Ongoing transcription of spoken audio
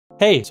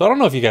Hey, so I don't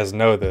know if you guys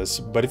know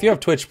this, but if you have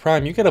Twitch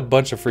Prime, you get a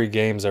bunch of free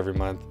games every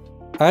month.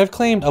 I've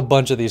claimed a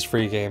bunch of these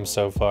free games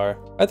so far.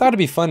 I thought it'd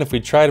be fun if we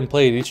tried and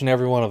played each and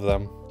every one of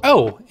them.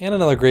 Oh, and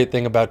another great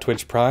thing about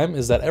Twitch Prime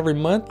is that every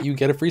month you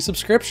get a free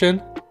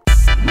subscription.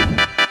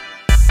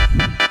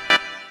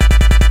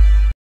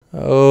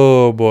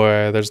 Oh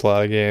boy, there's a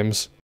lot of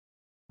games.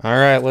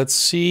 Alright, let's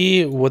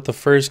see what the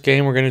first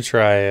game we're gonna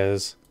try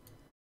is.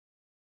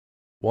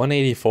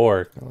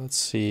 184. Let's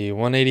see.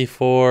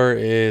 184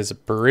 is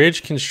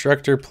Bridge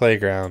Constructor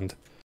Playground.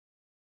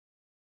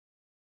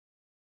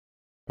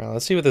 Well,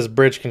 let's see what this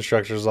bridge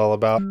constructor is all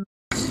about.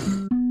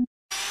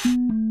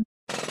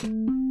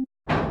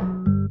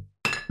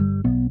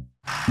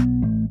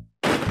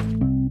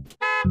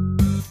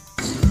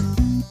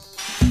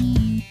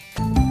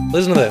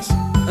 Listen to this.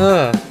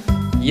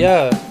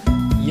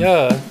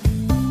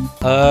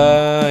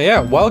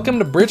 Yeah, welcome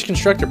to Bridge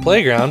Constructor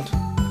Playground.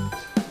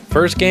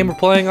 First game we're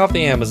playing off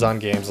the Amazon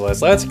games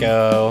list. Let's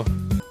go.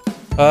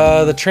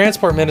 The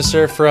transport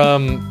minister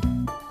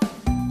from...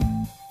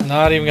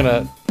 Not even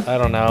gonna... I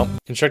don't know.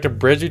 Construct a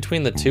bridge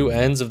between the two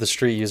ends of the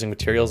street using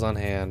materials on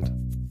hand.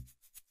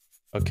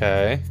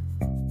 Okay.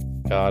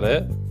 Got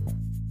it.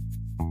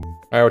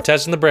 Alright, we're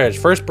testing the bridge.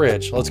 First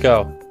bridge. Let's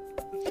go.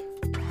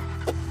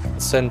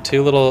 Let's send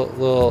two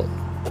little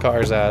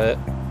cars at it.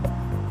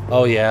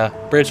 Oh yeah.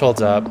 Bridge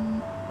holds up.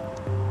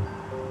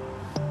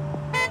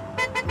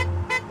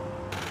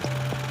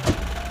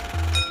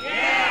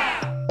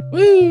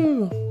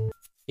 Woo!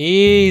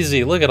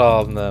 Easy. Look at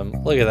all of them.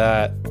 Look at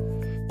that.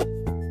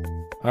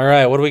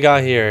 Alright, what do we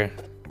got here?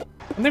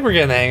 I think we're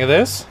getting the hang of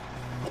this.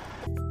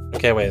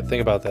 Okay, wait.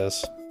 Think about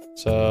this.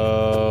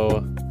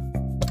 So...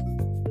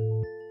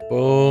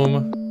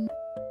 Boom.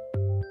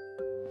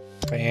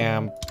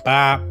 Bam.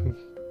 Bop.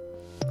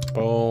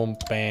 Boom.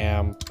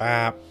 Bam.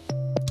 Bop.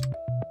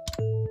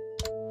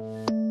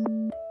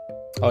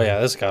 Oh yeah,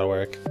 this gotta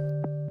work.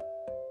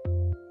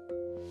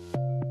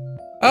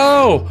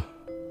 Oh!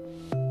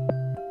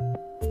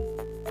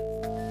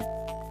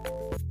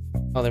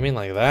 Oh, they mean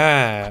like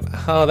that.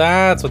 Oh,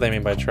 that's what they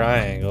mean by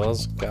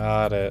triangles.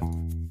 Got it.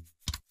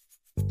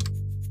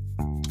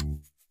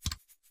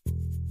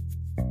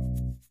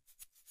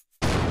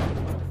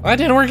 That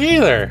didn't work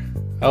either.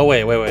 Oh,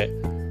 wait.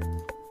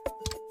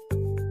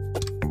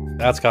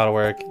 That's gotta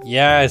work.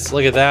 Yes,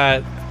 look at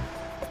that.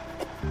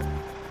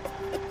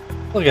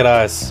 Look at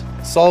us.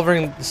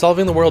 Solving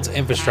the world's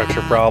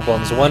infrastructure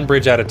problems, one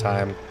bridge at a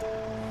time.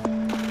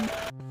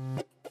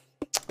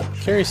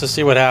 Curious to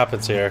see what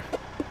happens here.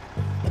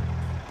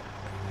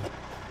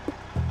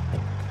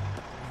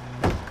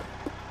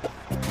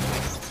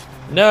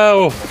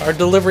 No! Our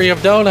delivery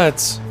of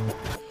donuts!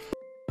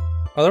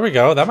 Oh, there we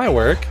go. That might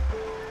work.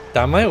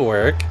 That might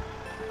work.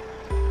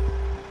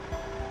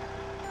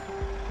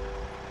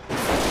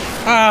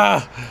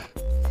 Ah!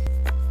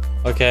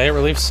 Okay, it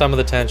relieves some of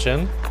the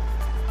tension.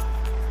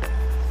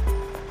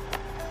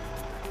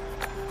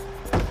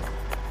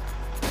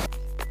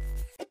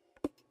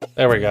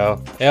 There we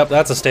go. Yep,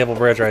 that's a stable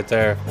bridge right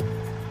there.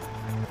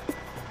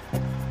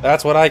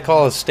 That's what I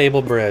call a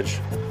stable bridge.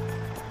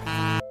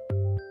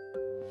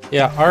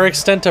 Yeah, our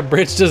extent to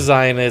bridge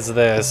design is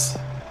this.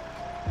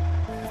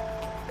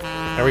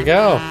 There we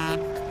go.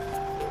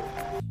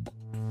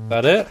 Is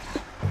that it?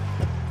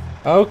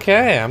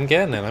 Okay, I'm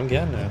getting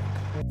it.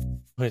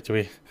 Wait,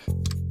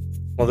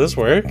 will this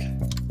work?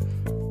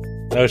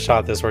 No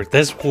shot this works.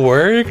 This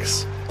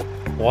works?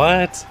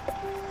 What?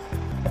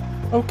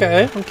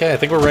 Okay, I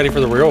think we're ready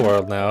for the real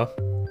world now.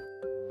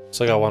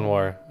 Still got one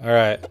more.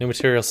 Alright, new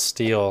material,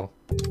 steel.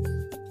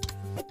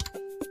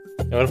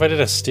 Now, what if I did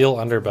a steel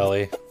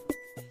underbelly?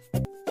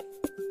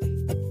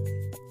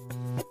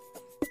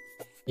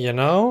 You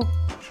know?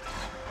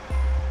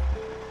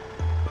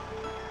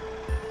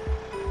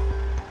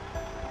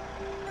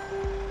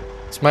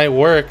 This might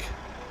work.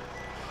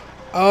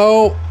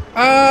 Oh!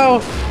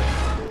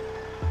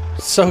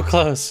 So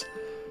close.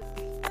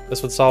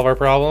 This would solve our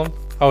problem?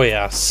 Oh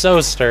yeah, so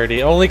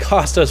sturdy. Only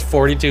cost us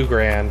 42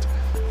 grand.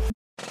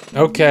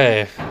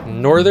 Okay,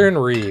 Northern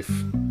Reef.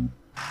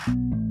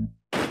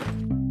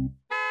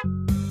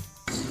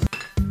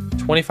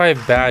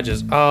 25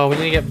 badges. Oh, we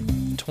need to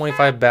get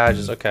 25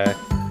 badges. Okay.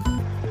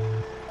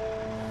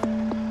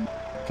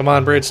 Come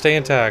on, bridge, stay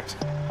intact.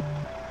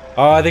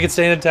 Oh, I think it's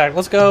staying intact.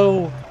 Let's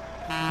go.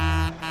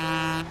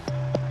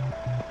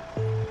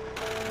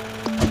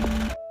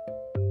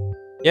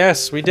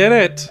 Yes, we did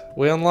it.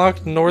 We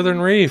unlocked Northern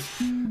Reef.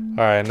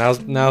 All right, now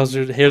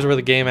here's where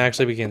the game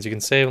actually begins. You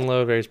can save and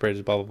load various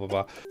bridges. Blah blah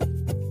blah blah.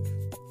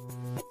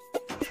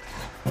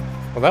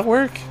 Will that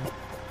work?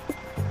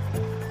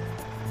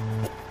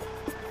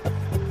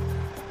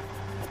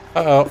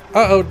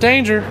 Uh-oh,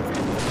 danger!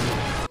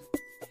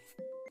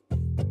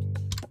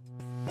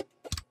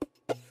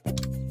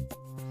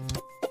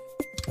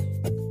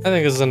 I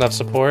think this is enough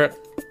support.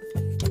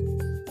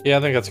 Yeah,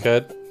 I think that's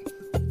good.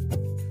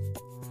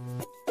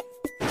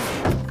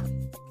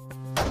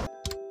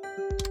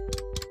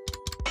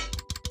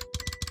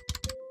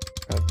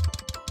 I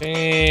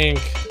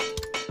think...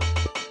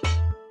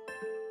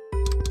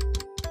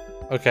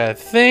 Okay, I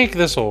think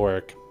this will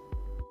work.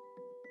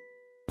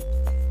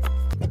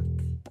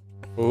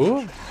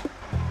 Ooh.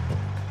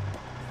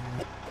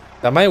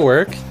 That might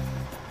work.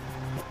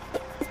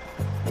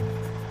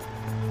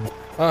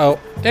 Uh-oh.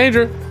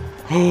 Danger!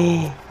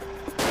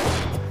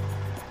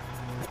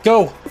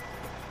 Go!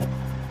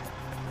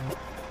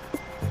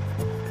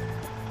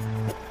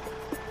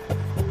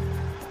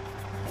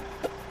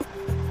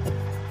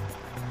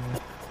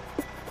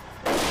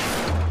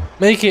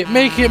 Make it,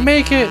 make it,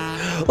 make it!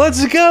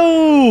 Let's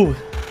go!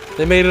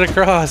 They made it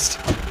across.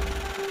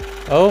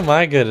 Oh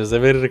my goodness, they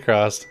made it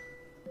across.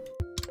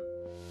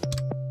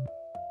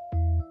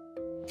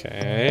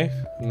 Okay,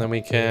 and then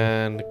we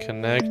can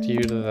connect you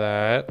to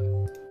that.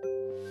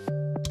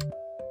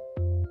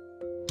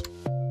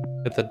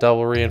 Hit the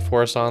double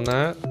reinforce on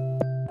that.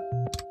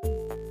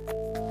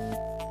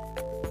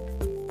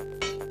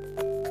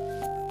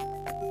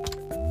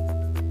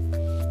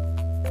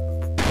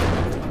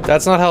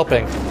 That's not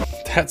helping.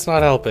 That's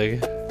not helping.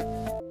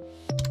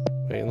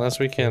 Wait, unless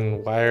we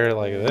can wire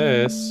like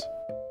this.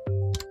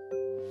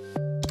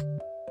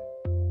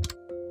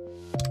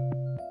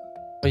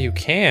 Oh, you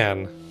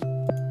can.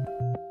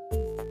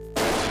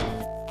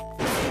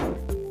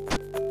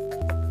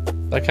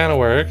 That kind of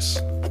works.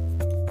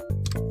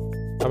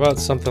 How about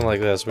something like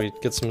this? We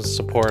get some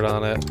support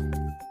on it.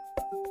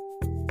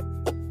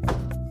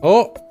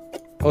 Oh!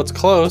 Oh, it's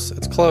close.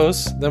 It's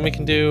close. Then we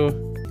can do...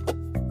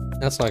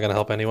 That's not gonna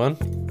help anyone.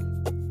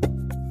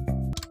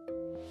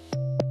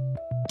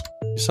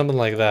 Do something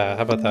like that.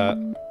 How about that?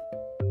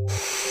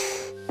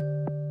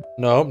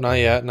 Nope, not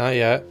yet. Not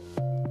yet.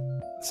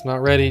 It's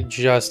not ready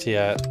just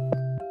yet.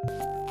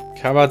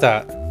 How about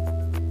that?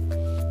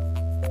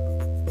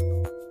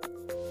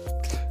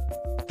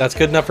 That's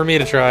good enough for me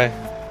to try.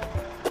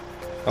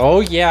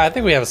 Oh yeah, I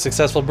think we have a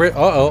successful bridge.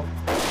 Uh-oh.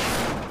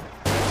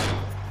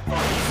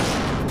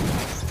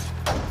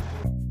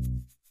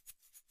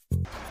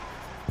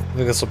 I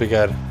think this will be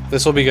good.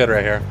 This will be good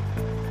right here.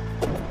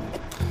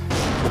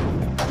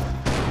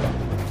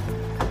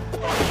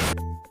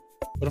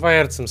 What if I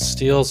added some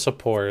steel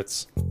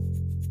supports?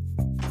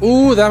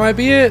 Ooh, that might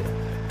be it.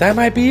 That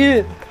might be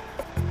it.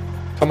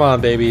 Come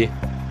on, baby.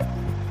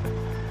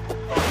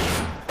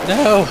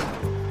 No.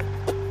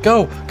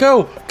 Go,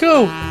 go,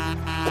 go.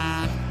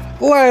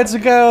 Let's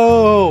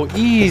go.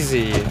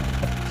 Easy.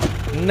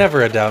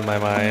 Never a doubt in my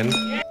mind.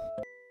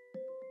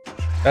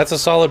 That's a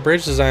solid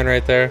bridge design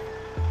right there.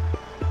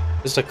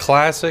 Just a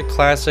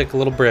classic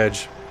little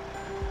bridge.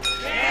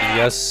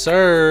 Yes,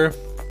 sir.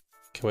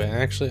 Okay, wait,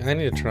 actually, I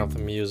need to turn off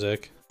the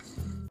music.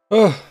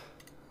 Oh,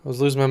 I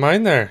was losing my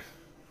mind there.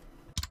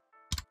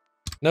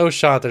 No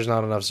shot there's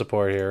not enough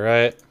support here,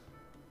 right?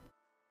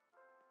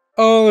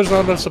 Oh, there's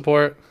not enough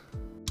support.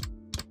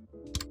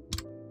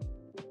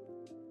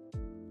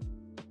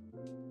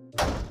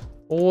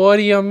 What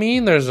do you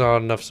mean there's not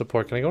enough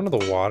support? Can I go into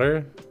the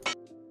water?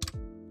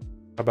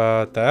 How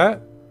about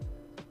that?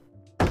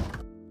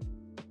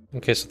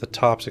 Okay, so the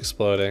top's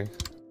exploding.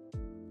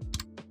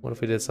 What if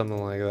we did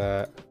something like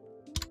that?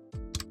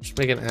 Just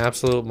make an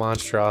absolute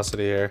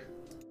monstrosity here.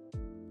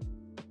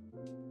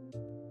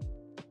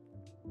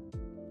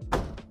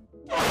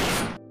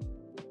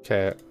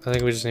 Okay, I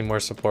think we just need more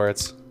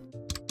supports.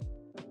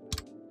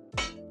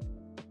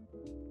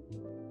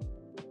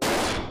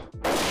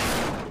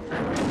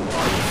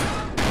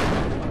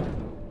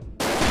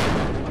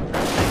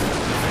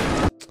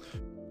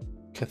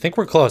 Okay, I think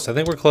we're close. I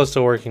think we're close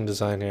to a working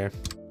design here.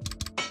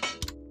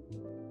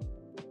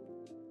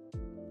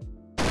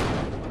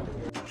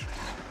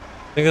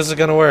 I think this is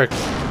gonna work.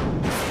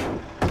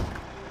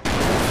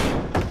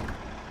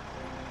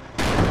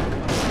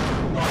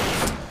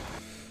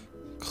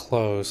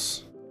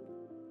 Close.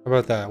 How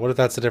about that? What if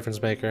that's the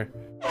difference maker?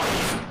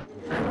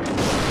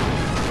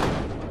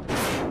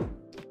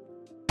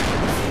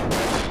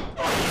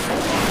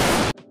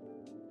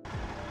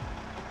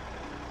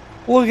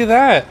 Look at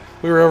that!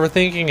 We were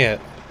overthinking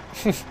it.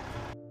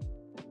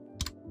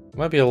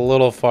 Might be a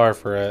little far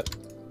for it.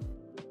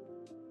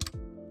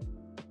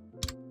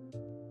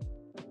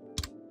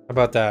 How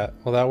about that?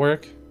 Will that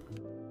work?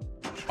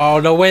 Oh,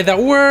 no way, that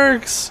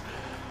works!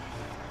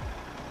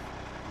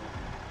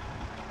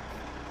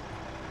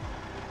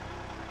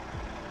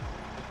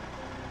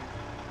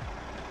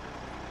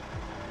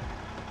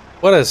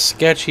 What a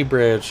sketchy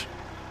bridge.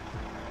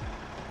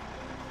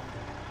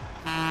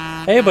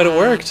 Hey, but it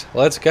worked.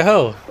 Let's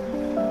go.